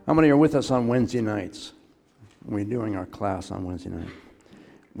How many are with us on Wednesday nights? We're doing our class on Wednesday night.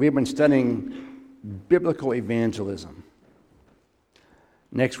 We've been studying biblical evangelism.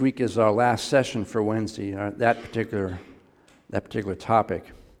 Next week is our last session for Wednesday, that particular topic.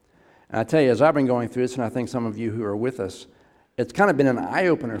 And I tell you, as I've been going through this, and I think some of you who are with us, it's kind of been an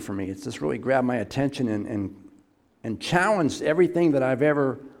eye-opener for me. It's just really grabbed my attention and challenged everything that I've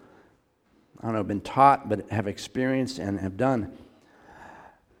ever, been taught, but have experienced and have done.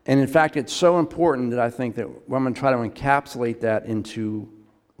 And in fact, it's so important that I think that I'm going to try to encapsulate that into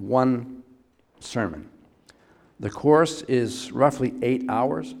one sermon. The course is roughly 8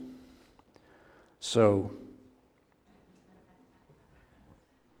 hours. So,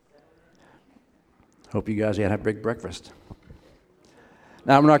 hope you guys had a big breakfast.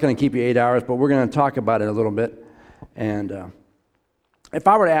 Now, I'm not going to keep you 8 hours, but we're going to talk about it a little bit. And if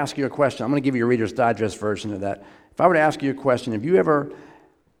I were to ask you a question, I'm going to give you a Reader's Digest version of that. If I were to ask you a question, have you ever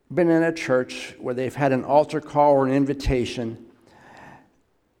been in a church where they've had an altar call or an invitation,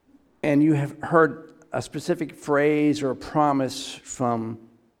 and you have heard a specific phrase or a promise from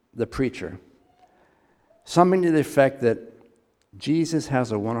the preacher? Something to the effect that Jesus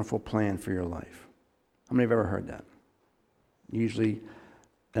has a wonderful plan for your life. How many have ever heard that? Usually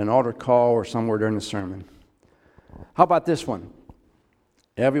an altar call or somewhere during the sermon. How about this one?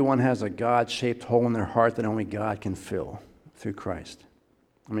 Everyone has a God-shaped hole in their heart that only God can fill through Christ.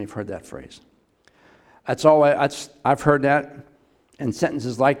 How many have heard that phrase? I've heard that and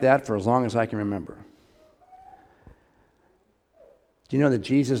sentences like that for as long as I can remember. Do you know that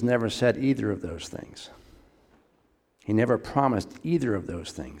Jesus never said either of those things? He never promised either of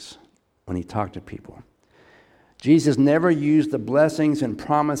those things when he talked to people. Jesus never used the blessings and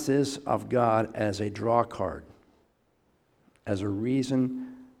promises of God as a draw card, as a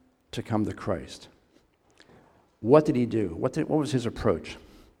reason to come to Christ. What did he do? What was his approach?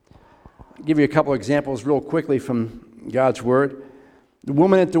 I'll give you a couple examples real quickly from God's Word. The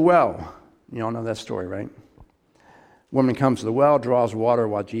woman at the well. You all know that story, right? Woman comes to the well, draws water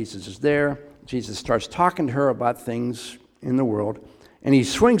while Jesus is there. Jesus starts talking to her about things in the world, and he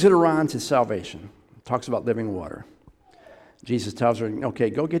swings it around to salvation. Talks about living water. Jesus tells her, okay,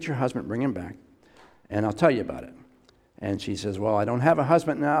 go get your husband, bring him back, and I'll tell you about it. And she says, well, I don't have a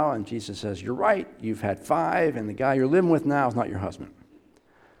husband now. And Jesus says, you're right, you've had 5, and the guy you're living with now is not your husband.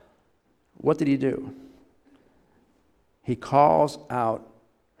 What did he do? He calls out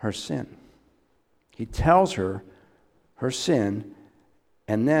her sin. He tells her her sin,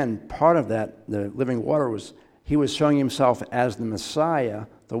 and then part of that, the living water, was he was showing himself as the Messiah,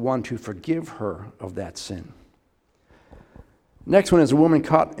 the one to forgive her of that sin. Next one is a woman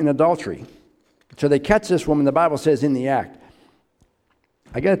caught in adultery. So they catch this woman, the Bible says, in the act.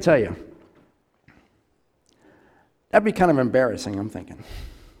 I got to tell you, that'd be kind of embarrassing, I'm thinking.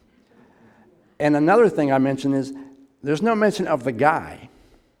 And another thing I mentioned is there's no mention of the guy.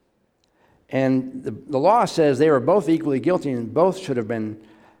 And the law says they were both equally guilty and both should have been,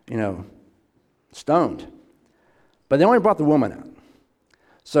 stoned. But they only brought the woman out.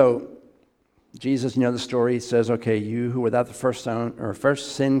 So Jesus, the story, says, okay, you who without the first stone or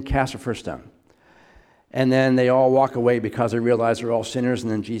first sin, cast the first stone. And then they all walk away because they realize they're all sinners.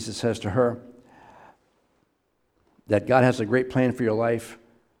 And then Jesus says to her that God has a great plan for your life.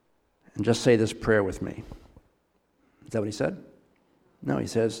 And just say this prayer with me. Is that what he said? No,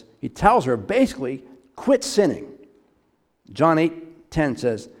 he tells her basically, quit sinning. John 8:10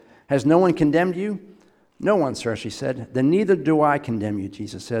 says, has no one condemned you? No one, sir, she said. Then neither do I condemn you,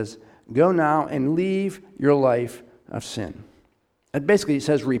 Jesus says. Go now and leave your life of sin. And basically, it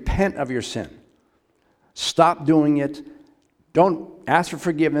says, repent of your sin. Stop doing it. Don't ask for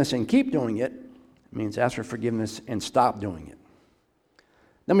forgiveness and keep doing it. It means ask for forgiveness and stop doing it.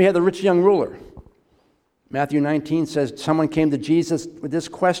 Then we have the rich young ruler. Matthew 19 says, someone came to Jesus with this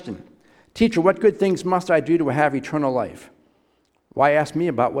question. Teacher, what good things must I do to have eternal life? Why ask me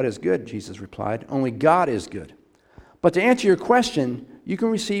about what is good? Jesus replied. Only God is good. But to answer your question, you can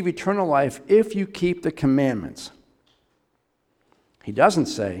receive eternal life if you keep the commandments. He doesn't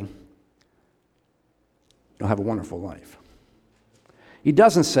say, you'll have a wonderful life. He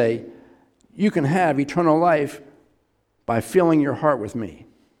doesn't say, you can have eternal life by filling your heart with me.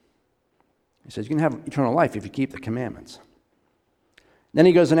 He says, you can have eternal life if you keep the commandments. Then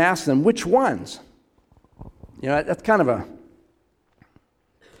he goes and asks them, which ones? That's kind of a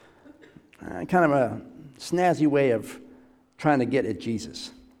snazzy way of trying to get at Jesus.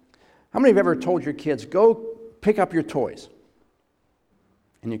 How many have ever told your kids, go pick up your toys?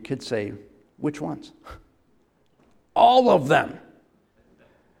 And your kids say, which ones? All of them.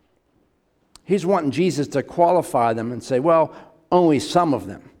 He's wanting Jesus to qualify them and say, well, only some of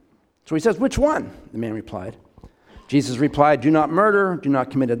them. So he says, which one? The man replied. Jesus replied, do not murder, do not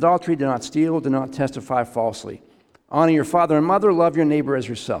commit adultery, do not steal, do not testify falsely. Honor your father and mother, love your neighbor as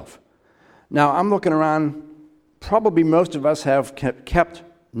yourself. Now, I'm looking around, probably most of us have kept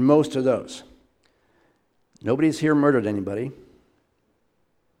most of those. Nobody's here murdered anybody.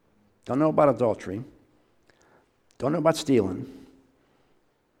 Don't know about adultery. Don't know about stealing.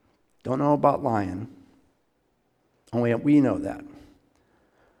 Don't know about lying. Only we know that.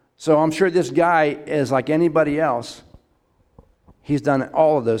 So I'm sure this guy is like anybody else. He's done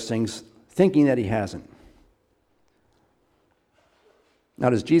all of those things thinking that he hasn't. Now,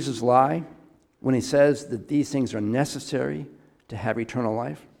 does Jesus lie when he says that these things are necessary to have eternal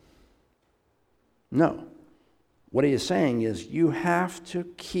life? No. What he is saying is you have to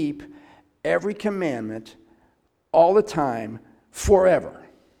keep every commandment all the time, forever.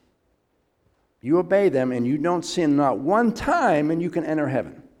 You obey them and you don't sin not one time and you can enter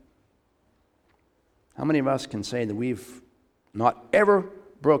heaven. How many of us can say that we've not ever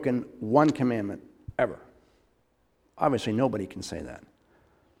broken one commandment, ever? Obviously, nobody can say that.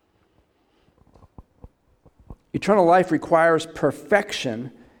 Eternal life requires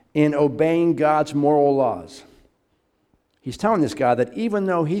perfection in obeying God's moral laws. He's telling this guy that even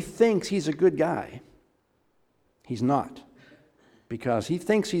though he thinks he's a good guy, he's not. Because he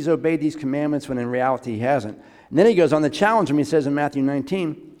thinks he's obeyed these commandments when in reality he hasn't. And then he goes on to challenge him. He says in Matthew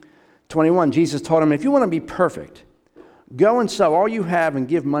 19:21, Jesus told him, if you want to be perfect, go and sell all you have and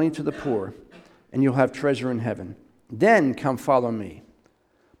give money to the poor, and you'll have treasure in heaven. Then come follow me.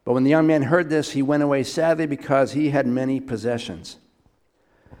 But when the young man heard this, he went away sadly because he had many possessions.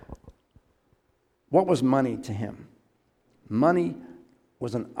 What was money to him? Money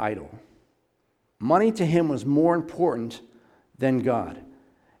was an idol. Money to him was more important than God.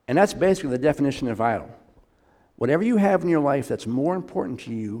 And that's basically the definition of idol. Whatever you have in your life that's more important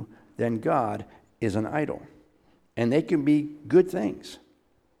to you than God is an idol. And they can be good things.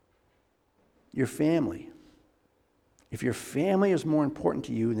 Your family. If your family is more important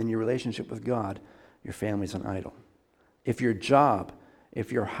to you than your relationship with God, your family is an idol. If your job,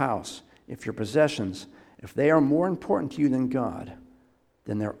 if your house, if your possessions, if they are more important to you than God,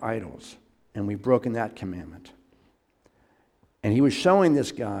 then they're idols. And we've broken that commandment. And he was showing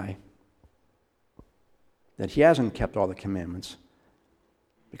this guy that he hasn't kept all the commandments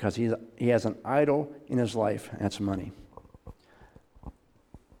because he has an idol in his life, and that's money.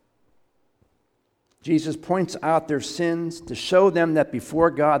 Jesus points out their sins to show them that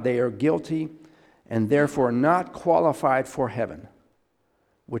before God they are guilty and therefore not qualified for heaven.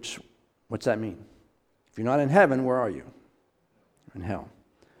 What's that mean? If you're not in heaven, where are you? In hell.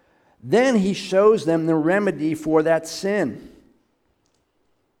 Then he shows them the remedy for that sin.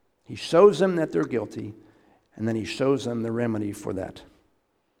 He shows them that they're guilty, and then he shows them the remedy for that.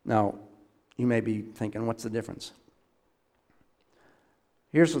 Now, you may be thinking, what's the difference?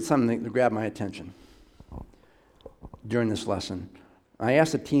 Here's something that grabbed my attention during this lesson. I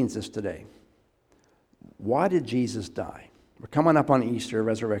asked the teens this today. Why did Jesus die? We're coming up on Easter,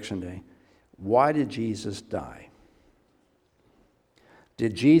 Resurrection Day. Why did Jesus die?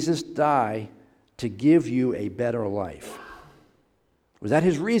 Did Jesus die to give you a better life? Was that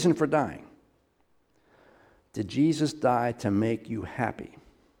his reason for dying? Did Jesus die to make you happy?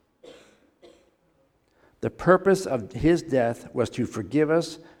 The purpose of his death was to forgive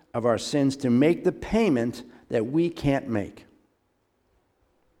us of our sins, to make the payment that we can't make.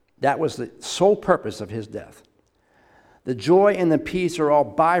 That was the sole purpose of his death. The joy and the peace are all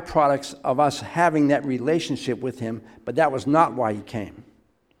byproducts of us having that relationship with him, but that was not why he came.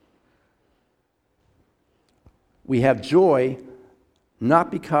 We have joy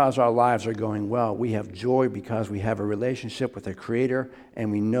not because our lives are going well. We have joy because we have a relationship with the Creator,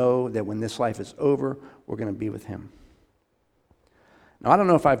 and we know that when this life is over, we're going to be with him. Now, I don't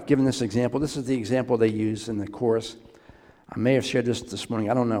know if I've given this example. This is the example they use in the course. I may have shared this morning.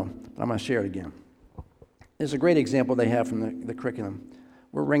 I don't know, but I'm going to share it again. There's a great example they have from the curriculum.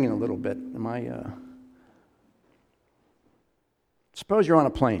 We're ringing a little bit. Suppose you're on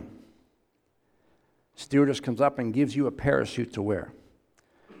a plane. Stewardess comes up and gives you a parachute to wear.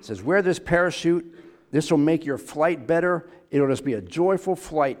 Says, wear this parachute. This will make your flight better. It'll just be a joyful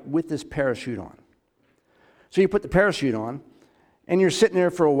flight with this parachute on. So you put the parachute on, and you're sitting there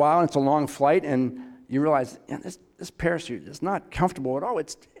for a while, and it's a long flight, and you realize, this parachute is not comfortable at all.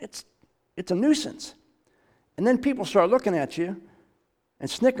 It's a nuisance. And then people start looking at you and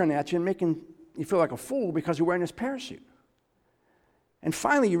snickering at you and making you feel like a fool because you're wearing this parachute. And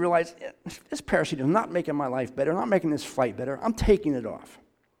finally you realize, this parachute is not making my life better, not making this flight better. I'm taking it off.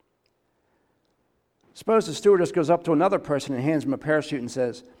 Suppose the stewardess goes up to another person and hands him a parachute and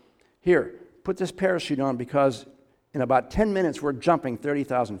says, Here, put this parachute on because in about 10 minutes we're jumping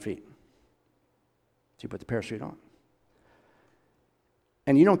 30,000 feet. So you put the parachute on.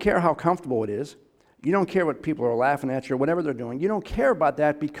 And you don't care how comfortable it is. You don't care what people are laughing at you or whatever they're doing. You don't care about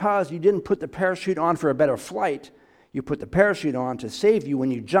that because you didn't put the parachute on for a better flight. You put the parachute on to save you when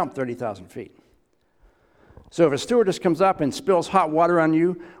you jump 30,000 feet. So if a stewardess comes up and spills hot water on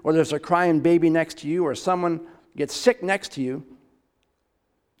you, or there's a crying baby next to you, or someone gets sick next to you,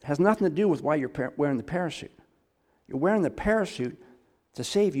 it has nothing to do with why you're wearing the parachute. You're wearing the parachute to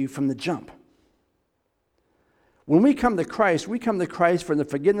save you from the jump. When we come to Christ for the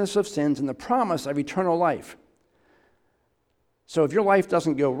forgiveness of sins and the promise of eternal life. So if your life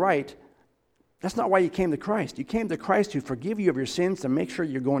doesn't go right, that's not why you came to Christ. You came to Christ to forgive you of your sins, to make sure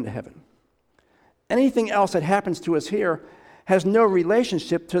you're going to heaven. Anything else that happens to us here has no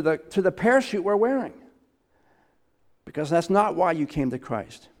relationship to the parachute we're wearing. Because that's not why you came to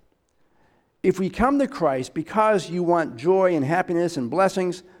Christ. If we come to Christ because you want joy and happiness and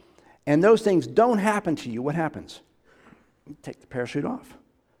blessings, and those things don't happen to you, what happens? You take the parachute off.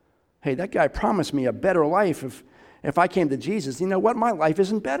 Hey, that guy promised me a better life if I came to Jesus. You know what? My life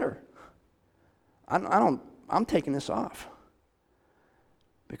isn't better. I'm taking this off.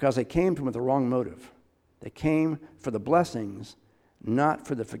 Because they came from with the wrong motive. They came for the blessings, not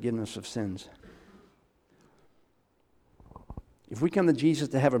for the forgiveness of sins. If we come to Jesus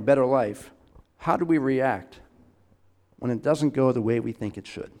to have a better life, how do we react when it doesn't go the way we think it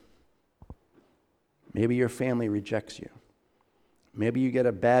should? Maybe your family rejects you. Maybe you get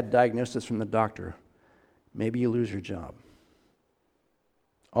a bad diagnosis from the doctor. Maybe you lose your job.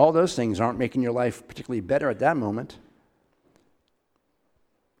 All those things aren't making your life particularly better at that moment.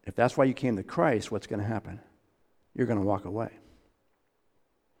 If that's why you came to Christ, what's going to happen? You're going to walk away.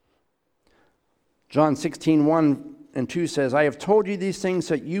 John 16:1 and 2 says, I have told you these things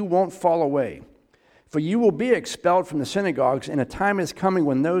so that you won't fall away. For you will be expelled from the synagogues, and a time is coming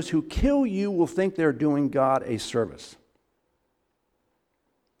when those who kill you will think they're doing God a service.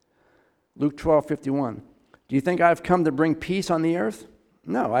 Luke 12:51. Do you think I've come to bring peace on the earth?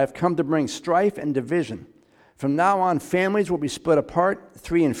 No, I have come to bring strife and division. From now on, families will be split apart,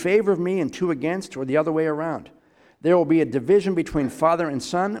 3 in favor of me and 2 against, or the other way around. There will be a division between father and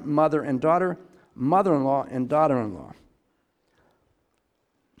son, mother and daughter, mother-in-law and daughter-in-law.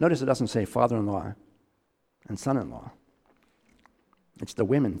 Notice it doesn't say father-in-law and son-in-law. It's the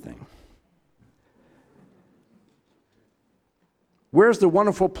women thing. Where's the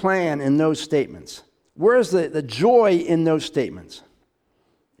wonderful plan in those statements? Where's the joy in those statements?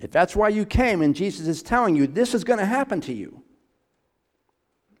 If that's why you came and Jesus is telling you this is going to happen to you,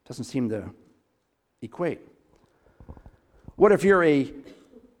 it doesn't seem to equate. What if you're a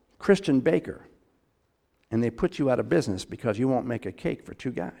Christian baker and they put you out of business because you won't make a cake for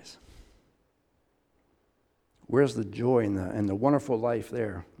 2 guys? Where's the joy and the wonderful life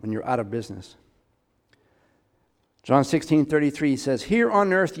there when you're out of business? John 16:33 says, here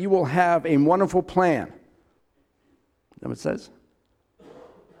on earth you will have a wonderful plan. Is that what it says?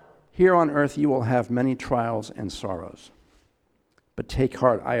 Here on earth you will have many trials and sorrows. But take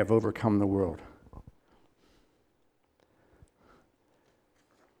heart, I have overcome the world.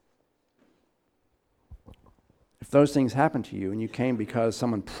 If those things happen to you and you came because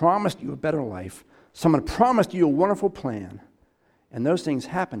someone promised you a better life, someone promised you a wonderful plan, and those things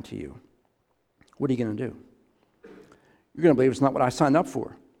happen to you, what are you going to do? You're going to believe it's not what I signed up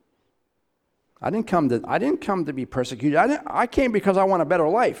for. I didn't come to be persecuted. I came because I want a better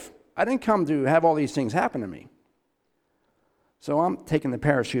life. I didn't come to have all these things happen to me. So I'm taking the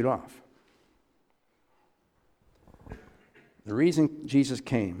parachute off. The reason Jesus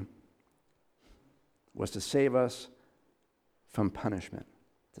came was to save us from punishment,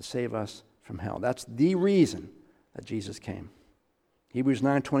 to save us from hell. That's the reason that Jesus came. Hebrews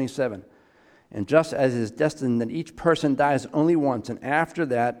 9:27. And just as it is destined that each person dies only once, and after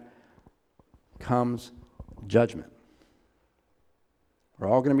that comes judgment. We're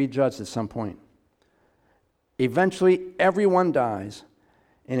all going to be judged at some point. Eventually, everyone dies,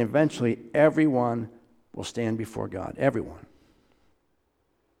 and eventually, everyone will stand before God. Everyone.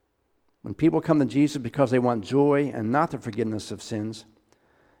 When people come to Jesus because they want joy and not the forgiveness of sins,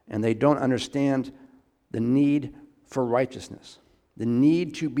 and they don't understand the need for righteousness, the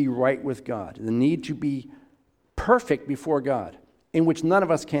need to be right with God, the need to be perfect before God, in which none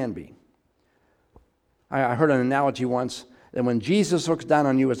of us can be. I heard an analogy once that when Jesus looks down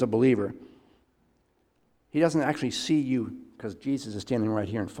on you as a believer, he doesn't actually see you because Jesus is standing right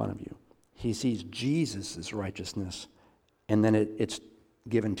here in front of you. He sees Jesus' righteousness, and then it's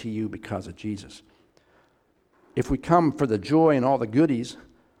given to you because of Jesus. If we come for the joy and all the goodies,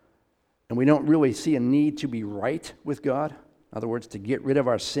 and we don't really see a need to be right with God, in other words, to get rid of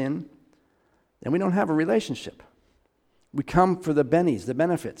our sin, then we don't have a relationship. We come for the bennies, the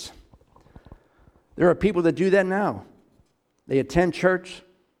benefits. There are people that do that now. They attend church,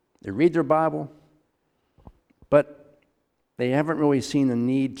 they read their Bible, but they haven't really seen the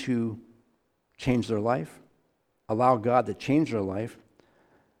need to change their life, allow God to change their life,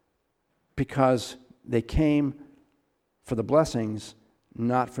 because they came for the blessings,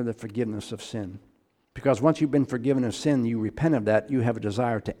 not for the forgiveness of sin. Because once you've been forgiven of sin, you repent of that, you have a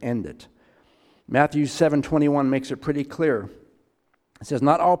desire to end it. Matthew 7:21 makes it pretty clear. It says,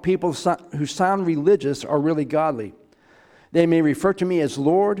 "Not all people who sound religious are really godly. They may refer to me as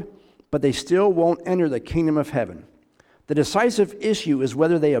Lord, but they still won't enter the kingdom of heaven. The decisive issue is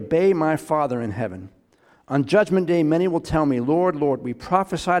whether they obey my Father in heaven. On judgment day, many will tell me, 'Lord, Lord, we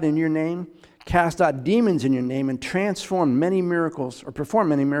prophesied in your name, cast out demons in your name, and performed many miracles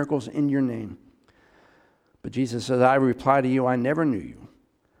in your name.' But Jesus says, 'I reply to you, I never knew you.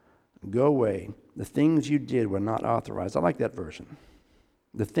 Go away. The things you did were not authorized.'" I like that version.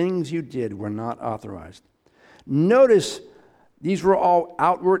 The things you did were not authorized. Notice these were all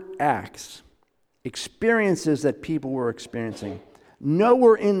outward acts, experiences that people were experiencing.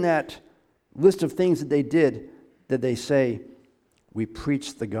 Nowhere in that list of things that they did they say, "We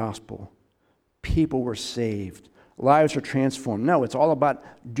preached the gospel. People were saved. Lives are transformed." No, it's all about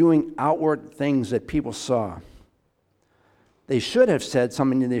doing outward things that people saw. They should have said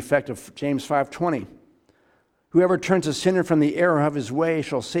something to the effect of James 5:20. "Whoever turns a sinner from the error of his way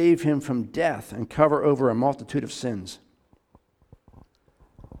shall save him from death and cover over a multitude of sins."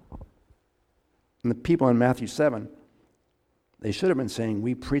 And the people in Matthew 7, they should have been saying,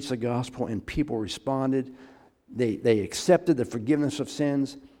 "We preached the gospel," and people responded. They accepted the forgiveness of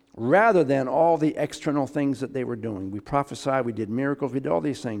sins rather than all the external things that they were doing. We prophesied, we did miracles, we did all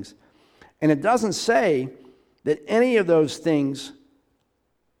these things. And it doesn't say that any of those things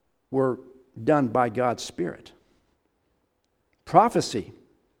were done by God's Spirit. Prophecy.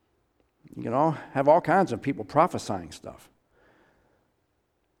 You can have all kinds of people prophesying stuff.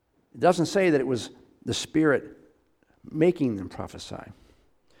 It doesn't say that it was the Spirit making them prophesy.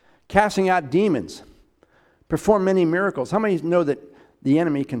 Casting out demons. Perform many miracles. How many know that the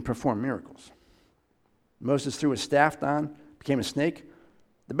enemy can perform miracles? Moses threw his staff down, became a snake.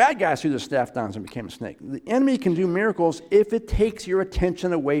 The bad guys threw their staff down and became a snake. The enemy can do miracles if it takes your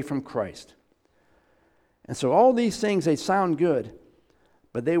attention away from Christ. And so all these things, they sound good,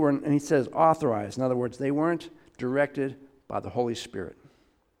 but they weren't, and he says authorized. In other words, they weren't directed by the Holy Spirit.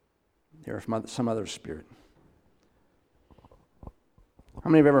 They were from some other spirit. How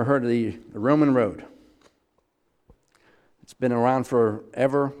many have ever heard of the Roman road? It's been around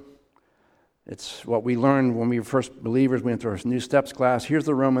forever. It's what we learned when we were first believers. We went through our New Steps class. Here's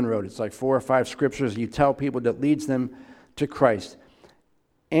the Roman road. It's like 4 or 5 scriptures you tell people that leads them to Christ.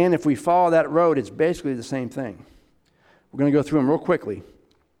 And if we follow that road, it's basically the same thing. We're going to go through them real quickly.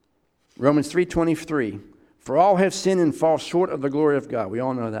 Romans 3:23. "For all have sinned and fall short of the glory of God." We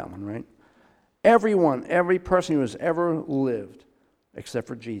all know that one, right? Everyone, every person who has ever lived, except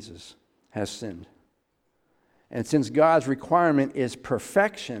for Jesus, has sinned. And since God's requirement is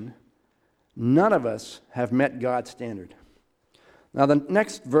perfection, none of us have met God's standard. Now, the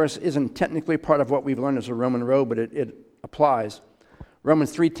next verse isn't technically part of what we've learned as a Roman road, but it applies.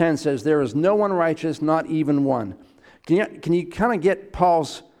 Romans 3:10 says, "There is no one righteous, not even one." Can you kind of get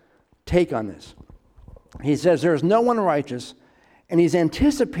Paul's take on this? He says there is no one righteous, and he's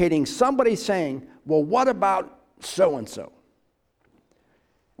anticipating somebody saying, "Well, what about so-and-so?"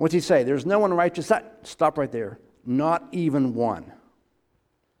 What's he say? There's no one righteous. Stop right there. Not even one.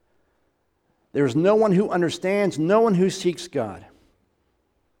 There's no one who understands, no one who seeks God.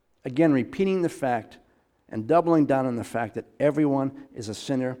 Again, repeating the fact and doubling down on the fact that everyone is a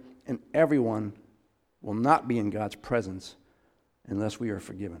sinner and everyone will not be in God's presence unless we are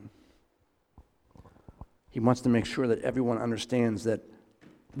forgiven. He wants to make sure that everyone understands that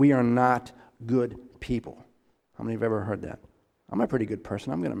we are not good people. How many have ever heard that? I'm a pretty good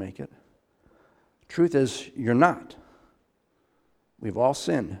person. I'm going to make it. Truth is, you're not. We've all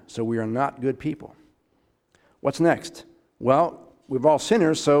sinned, so we are not good people. What's next? Well, we're all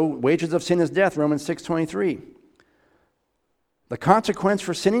sinners, so wages of sin is death, Romans 6:23. The consequence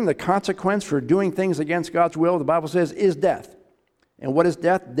for sinning, the consequence for doing things against God's will, the Bible says, is death. And what is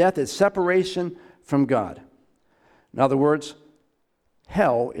death? Death is separation from God. In other words,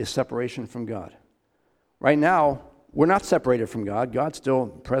 hell is separation from God. Right now, we're not separated from God. God's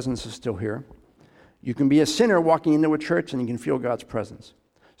presence is still here. You can be a sinner walking into a church and you can feel God's presence.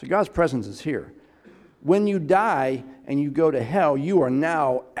 So God's presence is here. When you die and you go to hell, you are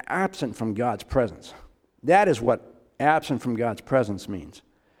now absent from God's presence. That is what absent from God's presence means.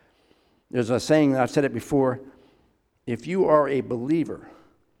 There's a saying, I've said it before, if you are a believer,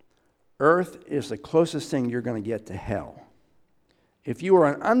 earth is the closest thing you're going to get to hell. If you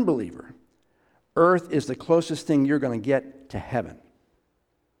are an unbeliever, earth is the closest thing you're going to get to heaven.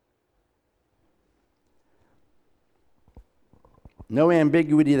 No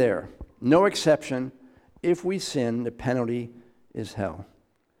ambiguity there. No exception. If we sin, the penalty is hell.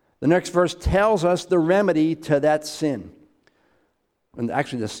 The next verse tells us the remedy to that sin. And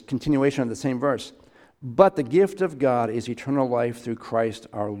actually, this continuation of the same verse. But the gift of God is eternal life through Christ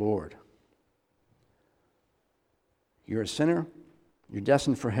our Lord. You're a sinner. You're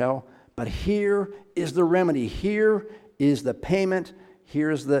destined for hell. But here is the remedy. Here is the payment.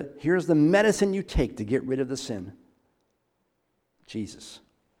 Here's the medicine you take to get rid of the sin. Jesus.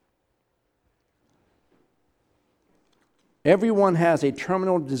 Everyone has a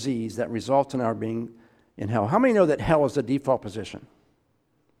terminal disease that results in our being in hell. How many know that hell is the default position?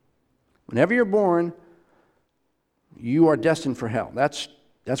 Whenever you're born, you are destined for hell. That's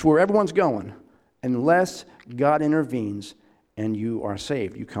where everyone's going, unless God intervenes and you are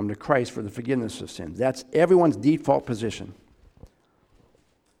saved. You come to Christ for the forgiveness of sins. That's everyone's default position.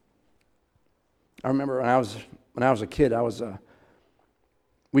 I remember when I was a kid,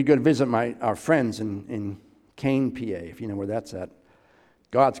 we'd go to visit our friends in Kane, PA, if you know where that's at,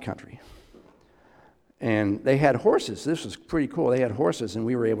 God's country. And they had horses. This was pretty cool. They had horses, and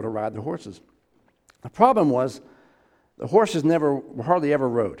we were able to ride the horses. The problem was the horses hardly ever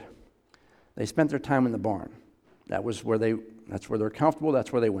rode. They spent their time in the barn. That's where they're comfortable.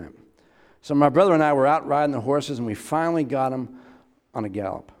 That's where they went. So my brother and I were out riding the horses, and we finally got them on a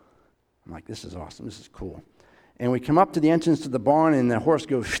gallop. I'm like, this is awesome. This is cool. And we come up to the entrance to the barn, and the horse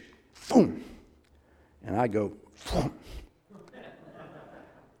goes, boom. And I go, boom.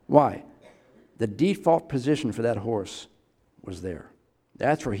 Why? The default position for that horse was there.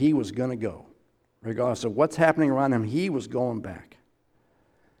 That's where he was going to go. Regardless of what's happening around him, he was going back.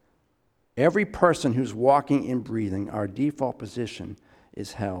 Every person who's walking and breathing, our default position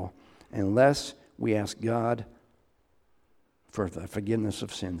is hell, unless we ask God for the forgiveness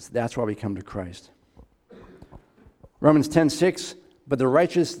of sins. That's why we come to Christ. Romans 10:6, but the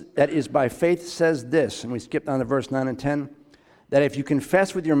righteous that is by faith says this, and we skip down to verse 9 and 10, that if you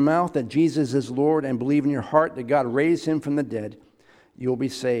confess with your mouth that Jesus is Lord and believe in your heart that God raised him from the dead, you will be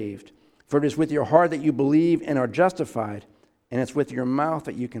saved. For it is with your heart that you believe and are justified, and it's with your mouth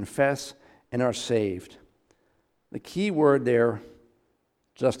that you confess and are saved. The key word there,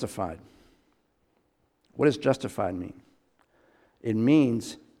 justified. What does justified mean? It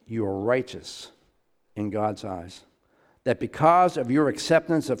means you are righteous in God's eyes. That because of your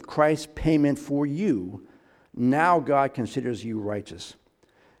acceptance of Christ's payment for you, now God considers you righteous.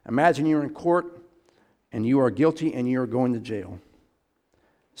 Imagine you're in court and you are guilty and you're going to jail.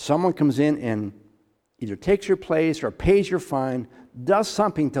 Someone comes in and either takes your place or pays your fine, does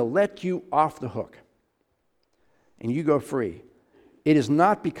something to let you off the hook, and you go free. It is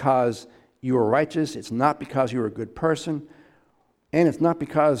not because you are righteous, it's not because you're a good person, and it's not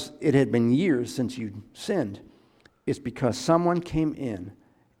because it had been years since you sinned. It's because someone came in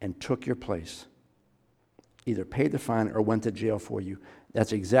and took your place, either paid the fine or went to jail for you.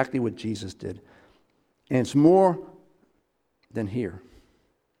 That's exactly what Jesus did. And it's more than here.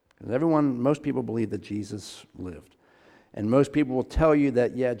 Because most people believe that Jesus lived. And most people will tell you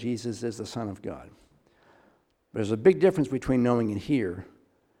that, yeah, Jesus is the Son of God. But there's a big difference between knowing it here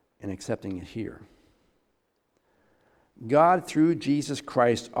and accepting it here. God, through Jesus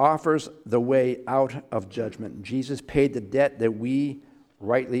Christ, offers the way out of judgment. Jesus paid the debt that we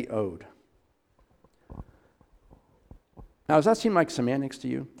rightly owed. Now, does that seem like semantics to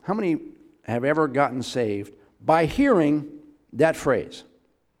you? How many have ever gotten saved by hearing that phrase?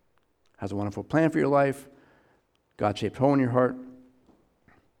 Has a wonderful plan for your life. God-shaped hole in your heart.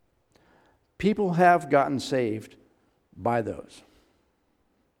 People have gotten saved by those.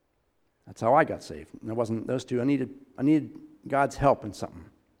 That's how I got saved. And it wasn't those two. I needed God's help in something.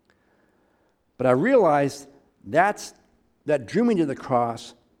 But I realized that drew me to the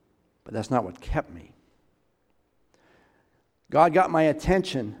cross, but that's not what kept me. God got my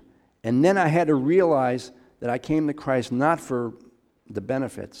attention, and then I had to realize that I came to Christ not for the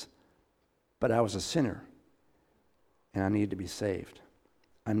benefits, but I was a sinner, and I needed to be saved.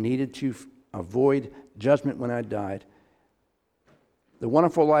 I needed to avoid judgment when I died. The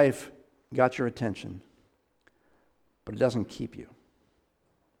wonderful life got your attention, but it doesn't keep you.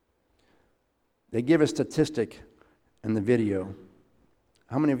 They give a statistic in the video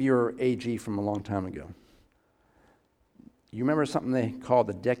How many of you are AG from a long time ago? You remember something they called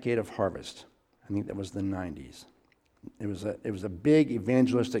the Decade of Harvest? I think that was the 90s. It was a big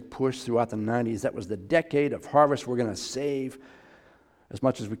evangelistic push throughout the 90s. That was the decade of harvest. We're going to save as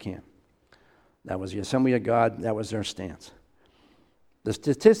much as we can. That was the Assembly of God. That was their stance. The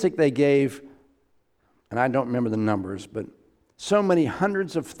statistic they gave, and I don't remember the numbers, but so many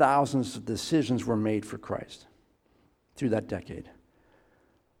hundreds of thousands of decisions were made for Christ through that decade.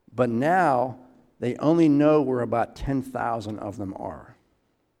 But now they only know where about 10,000 of them are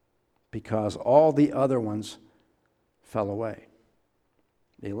because all the other ones fell away.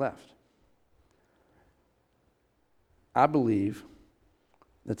 They left. I believe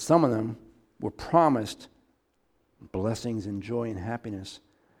that some of them were promised blessings and joy and happiness,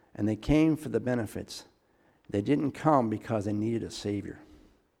 and they came for the benefits. They didn't come because they needed a Savior.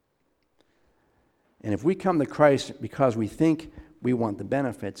 And if we come to Christ because we think we want the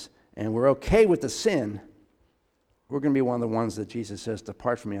benefits and we're okay with the sin, we're going to be one of the ones that Jesus says,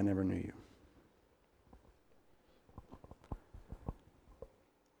 "Depart from me, I never knew you."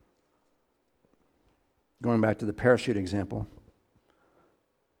 Going back to the parachute example,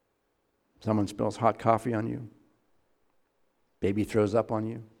 someone spills hot coffee on you, baby throws up on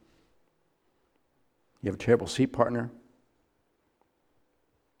you, you have a terrible seat partner.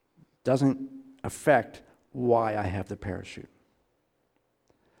 Doesn't affect why I have the parachute.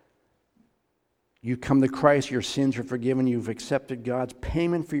 You come to Christ, your sins are forgiven, you've accepted God's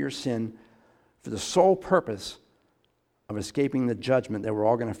payment for your sin for the sole purpose of escaping the judgment that we're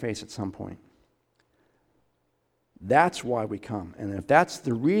all going to face at some point. That's why we come. And if that's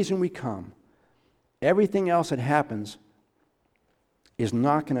the reason we come, everything else that happens is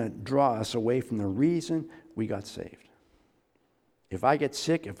not going to draw us away from the reason we got saved. If I get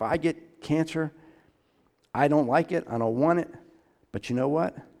sick, if I get cancer, I don't like it, I don't want it, but you know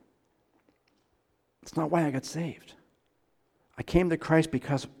what? It's not why I got saved. I came to Christ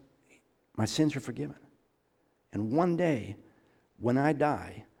because my sins are forgiven. And one day, when I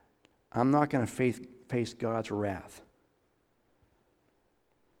die, I'm not going to face God's wrath.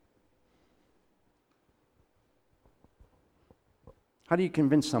 How do you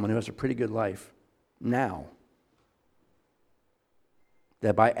convince someone who has a pretty good life now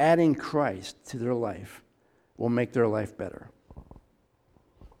that by adding Christ to their life will make their life better?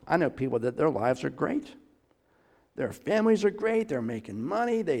 I know people that their lives are great. Their families are great. They're making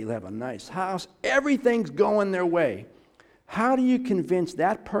money. They have a nice house. Everything's going their way. How do you convince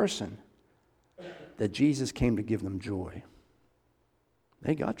that person that Jesus came to give them joy?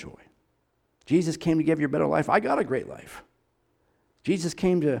 They got joy. Jesus came to give you a better life. I got a great life. Jesus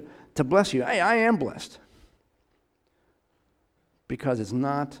came to bless you. Hey, I am blessed. Because it's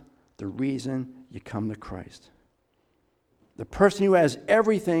not the reason you come to Christ. The person who has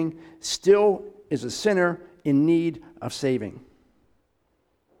everything still is a sinner in need of saving.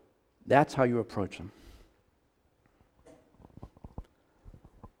 That's how you approach them.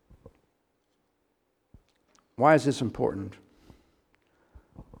 Why is this important?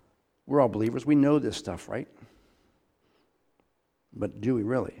 We're all believers. We know this stuff, right? But do we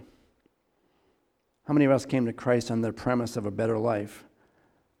really? How many of us came to Christ on the premise of a better life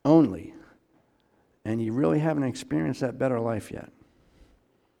only, and you really haven't experienced that better life yet?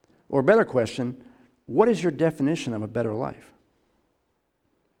 Or a better question, what is your definition of a better life?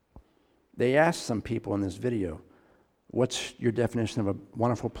 They asked some people in this video, what's your definition of a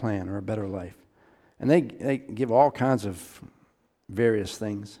wonderful plan or a better life? And they give all kinds of various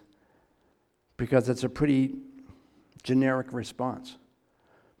things because it's a pretty generic response.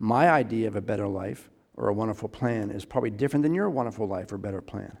 My idea of a better life or a wonderful plan is probably different than your wonderful life or better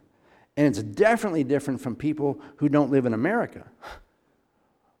plan. And it's definitely different from people who don't live in America.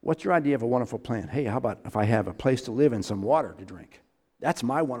 What's your idea of a wonderful plan? Hey, how about if I have a place to live and some water to drink? That's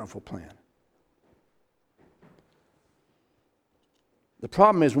my wonderful plan. The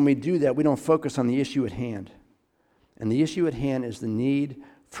problem is when we do that, we don't focus on the issue at hand. And the issue at hand is the need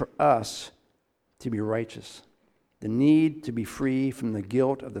for us to be righteous. The need to be free from the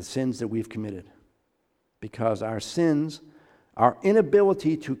guilt of the sins that we've committed. Because our sins, our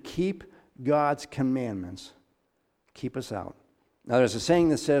inability to keep God's commandments, keep us out. Now there's a saying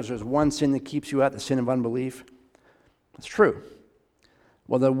that says there's one sin that keeps you out, the sin of unbelief. That's true.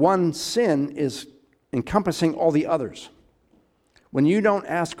 Well, the one sin is encompassing all the others. When you don't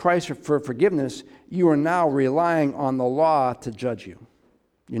ask Christ for forgiveness, you are now relying on the law to judge you.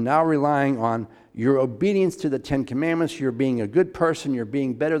 You're now relying on your obedience to the Ten Commandments. You're being a good person. You're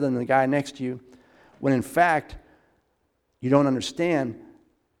being better than the guy next to you. When in fact, you don't understand,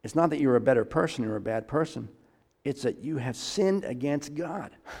 it's not that you're a better person or a bad person. It's that you have sinned against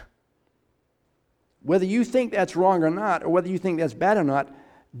God. Whether you think that's wrong or not, or whether you think that's bad or not,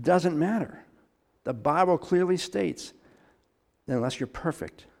 doesn't matter. The Bible clearly states that unless you're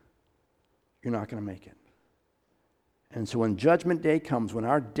perfect, you're not going to make it. And so when Judgment Day comes, when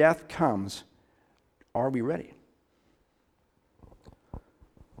our death comes, are we ready?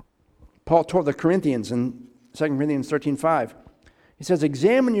 Paul told the Corinthians in 2 Corinthians 13:5, he says,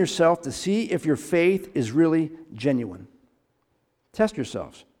 examine yourself to see if your faith is really genuine. Test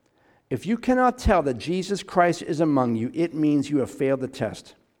yourselves. If you cannot tell that Jesus Christ is among you, it means you have failed the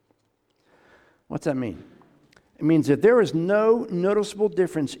test. What's that mean? It means that there is no noticeable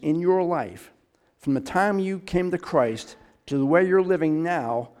difference in your life from the time you came to Christ to the way you're living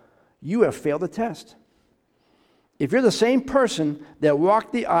now, you have failed the test. If you're the same person that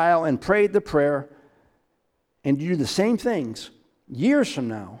walked the aisle and prayed the prayer and you do the same things years from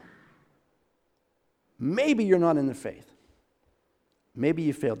now, maybe you're not in the faith. Maybe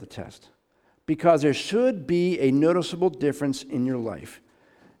you failed the test. Because there should be a noticeable difference in your life.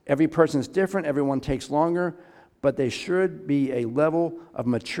 Every person is different, everyone takes longer, but there should be a level of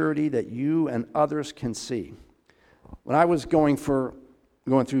maturity that you and others can see. When I was going through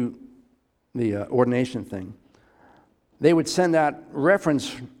the ordination thing, they would send out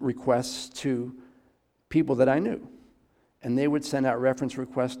reference requests to people that I knew. And they would send out reference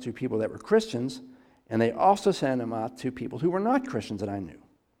requests to people that were Christians, and they also sent them out to people who were not Christians that I knew.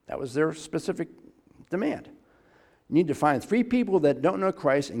 That was their specific demand. You need to find 3 people that don't know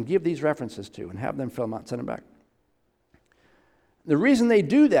Christ and give these references to, and have them fill them out and send them back. The reason they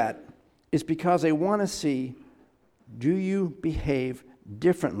do that is because they want to see, do you behave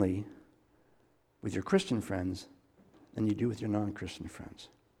differently with your Christian friends than you do with your non-Christian friends?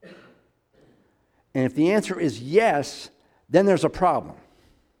 And if the answer is yes, then there's a problem.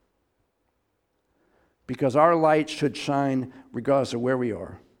 Because our light should shine regardless of where we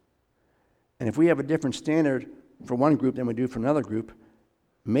are. And if we have a different standard for one group than we do for another group,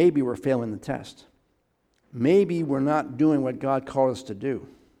 maybe we're failing the test. Maybe we're not doing what God called us to do.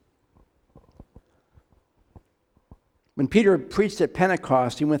 When Peter preached at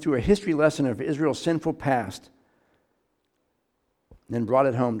Pentecost, he went through a history lesson of Israel's sinful past, and then brought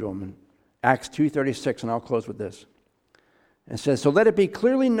it home to them in Acts 2:36, and I'll close with this. It says, so let it be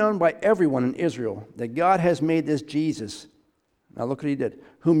clearly known by everyone in Israel that God has made this Jesus, now look what he did,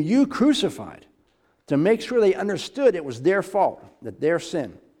 whom you crucified, to make sure they understood it was their fault, that their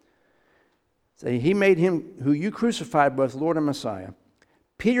sin. So he made him who you crucified both Lord and Messiah.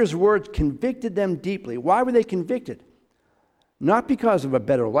 Peter's words convicted them deeply. Why were they convicted? Not because of a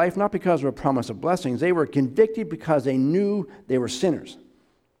better life, not because of a promise of blessings. They were convicted because they knew they were sinners.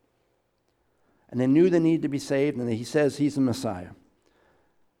 And they knew they needed to be saved, and he says he's the Messiah.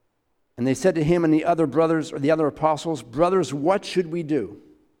 And they said to him and the other brothers, or the other apostles, brothers, what should we do?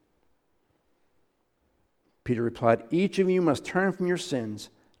 Peter replied, each of you must turn from your sins,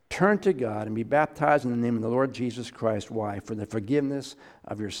 turn to God, and be baptized in the name of the Lord Jesus Christ. Why? For the forgiveness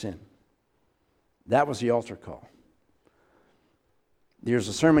of your sin. That was the altar call. There's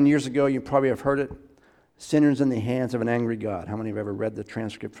a sermon years ago, you probably have heard it, Sinners in the Hands of an Angry God. How many have ever read the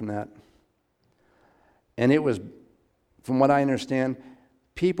transcript from that? And it was, from what I understand,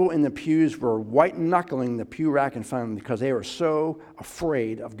 people in the pews were white-knuckling the pew rack in front of them because they were so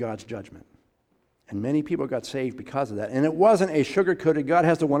afraid of God's judgment. And many people got saved because of that. And it wasn't a sugar-coated, God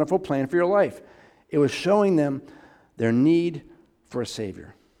has a wonderful plan for your life. It was showing them their need for a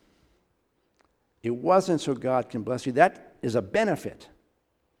Savior. It wasn't so God can bless you. That is a benefit.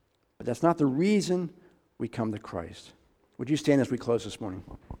 But that's not the reason we come to Christ. Would you stand as we close this morning?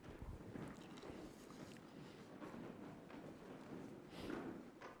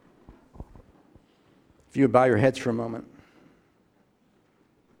 If you would bow your heads for a moment.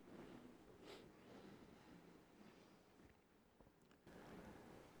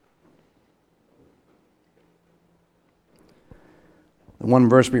 The one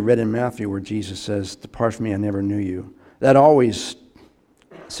verse we read in Matthew where Jesus says, depart from me, I never knew you. That always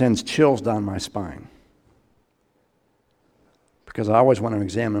sends chills down my spine. Because I always want to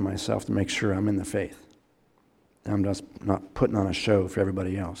examine myself to make sure I'm in the faith. And I'm just not putting on a show for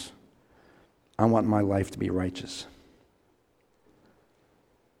everybody else. I want my life to be righteous.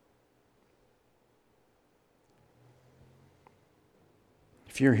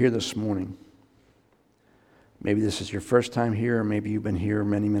 If you're here this morning, maybe this is your first time here, or maybe you've been here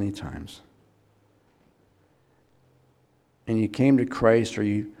many, many times, and you came to Christ, or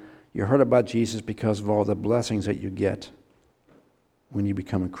you heard about Jesus because of all the blessings that you get when you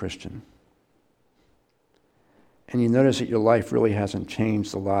become a Christian. And you notice that your life really hasn't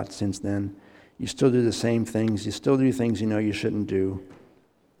changed a lot since then. You still do the same things. You still do things you know you shouldn't do.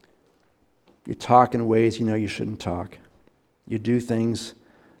 You talk in ways you know you shouldn't talk. You do things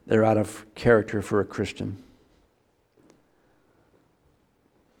that are out of character for a Christian.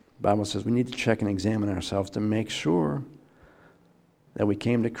 The Bible says we need to check and examine ourselves to make sure that we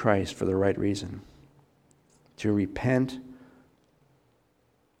came to Christ for the right reason, to repent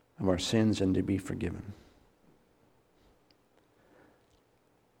of our sins and to be forgiven.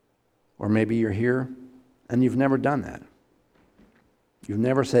 Or maybe you're here and you've never done that. You've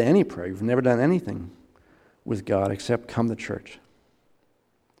never said any prayer. You've never done anything with God except come to church.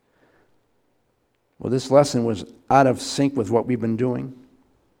 Well, this lesson was out of sync with what we've been doing.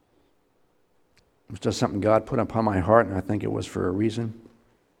 It was just something God put upon my heart, and I think it was for a reason.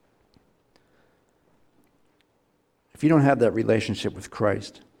 If you don't have that relationship with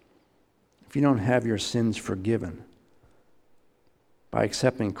Christ, if you don't have your sins forgiven by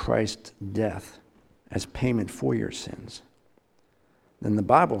accepting Christ's death as payment for your sins, then the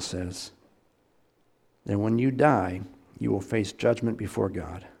Bible says that when you die, you will face judgment before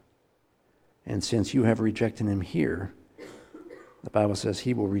God. And since you have rejected him here, the Bible says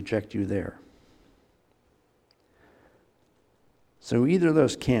he will reject you there. So either of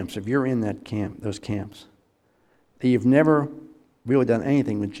those camps, if you're in that camp, those camps, that you've never really done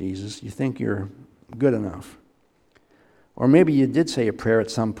anything with Jesus, you think you're good enough. Or maybe you did say a prayer at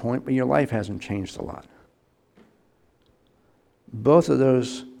some point, but your life hasn't changed a lot. Both of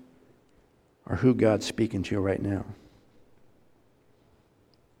those are who God's speaking to you right now.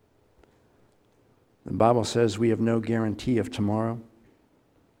 The Bible says we have no guarantee of tomorrow.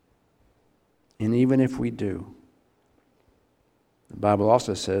 And even if we do, the Bible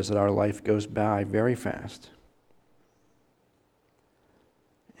also says that our life goes by very fast.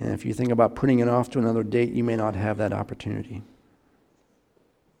 And if you think about putting it off to another date, you may not have that opportunity.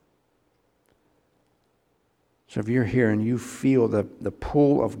 So if you're here and you feel the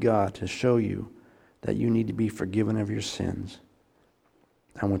pull of God to show you that you need to be forgiven of your sins,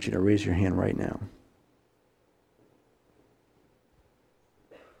 I want you to raise your hand right now.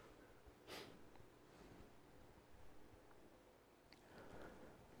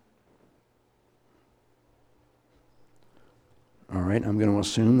 All right, I'm going to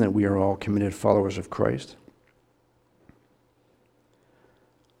assume that we are all committed followers of Christ.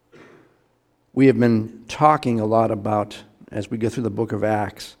 We have been talking a lot about, as we go through the book of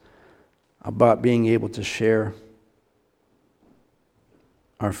Acts, about being able to share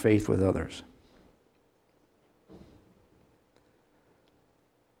our faith with others.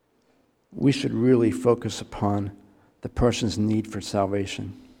 We should really focus upon the person's need for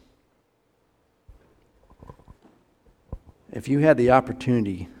salvation. If you had the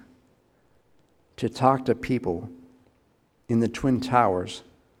opportunity to talk to people in the Twin Towers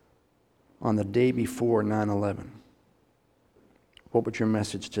on the day before 9/11, what would your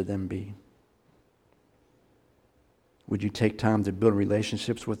message to them be? Would you take time to build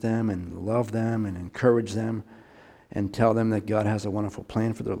relationships with them and love them and encourage them and tell them that God has a wonderful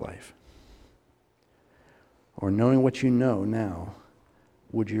plan for their life? Or knowing what you know now,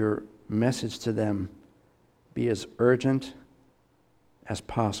 would your message to them be as urgent as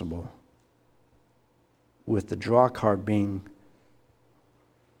possible, with the draw card being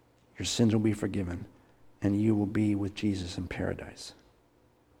your sins will be forgiven and you will be with Jesus in paradise?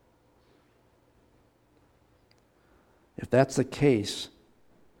 If that's the case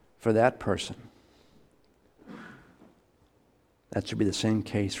for that person, that should be the same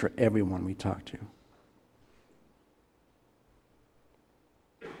case for everyone we talk to.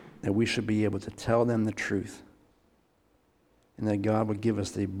 That we should be able to tell them the truth, and that God would give us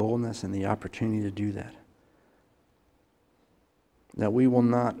the boldness and the opportunity to do that. That we will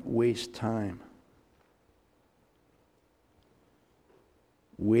not waste time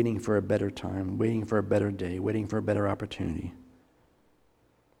waiting for a better time, waiting for a better day, waiting for a better opportunity,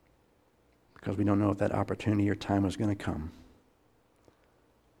 because we don't know if that opportunity or time is going to come.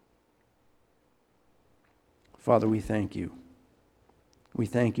 Father, we thank you. We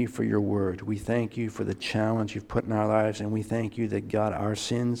thank you for your word. We thank you for the challenge you've put in our lives, and we thank you that, God, our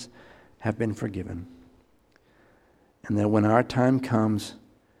sins have been forgiven. And that when our time comes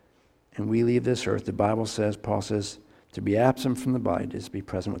and we leave this earth, the Bible says, Paul says, to be absent from the body is to be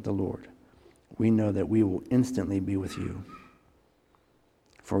present with the Lord. We know that we will instantly be with you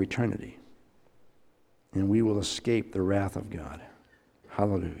for eternity. And we will escape the wrath of God.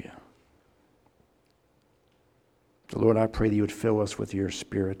 Hallelujah. So Lord, I pray that you would fill us with your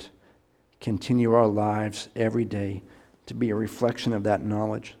Spirit. Continue our lives every day to be a reflection of that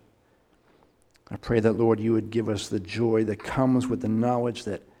knowledge. I pray that, Lord, you would give us the joy that comes with the knowledge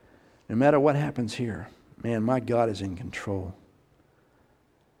that No matter what happens here, man, my God is in control.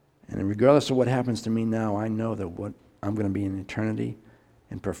 And regardless of what happens to me now, I know that what I'm going to be in eternity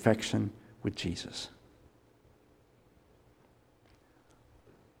in perfection with Jesus.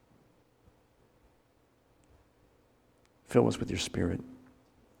 Fill us with your Spirit.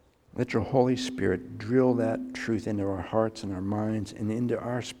 Let your Holy Spirit drill that truth into our hearts and our minds and into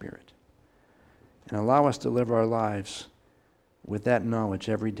our spirit. And allow us to live our lives with that knowledge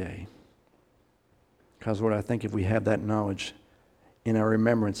every day. Because, Lord, I think if we have that knowledge in our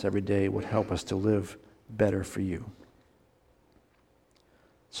remembrance every day, it would help us to live better for you.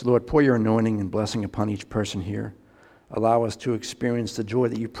 So, Lord, pour your anointing and blessing upon each person here. Allow us to experience the joy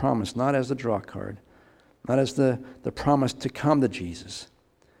that you promised, not as the draw card, not as the promise to come to Jesus,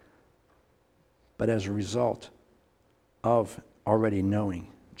 but as a result of already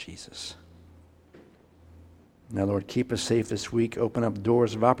knowing Jesus. Now, Lord, keep us safe this week. Open up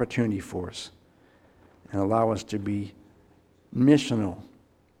doors of opportunity for us and allow us to be missional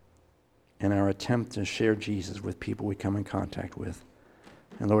in our attempt to share Jesus with people we come in contact with.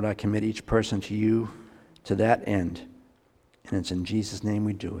 And Lord, I commit each person to you to that end. And it's in Jesus' name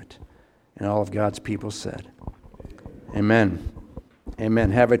we do it. And all of God's people said, amen.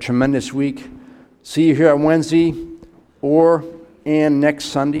 Amen. Have a tremendous week. See you here on Wednesday and next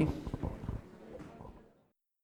Sunday.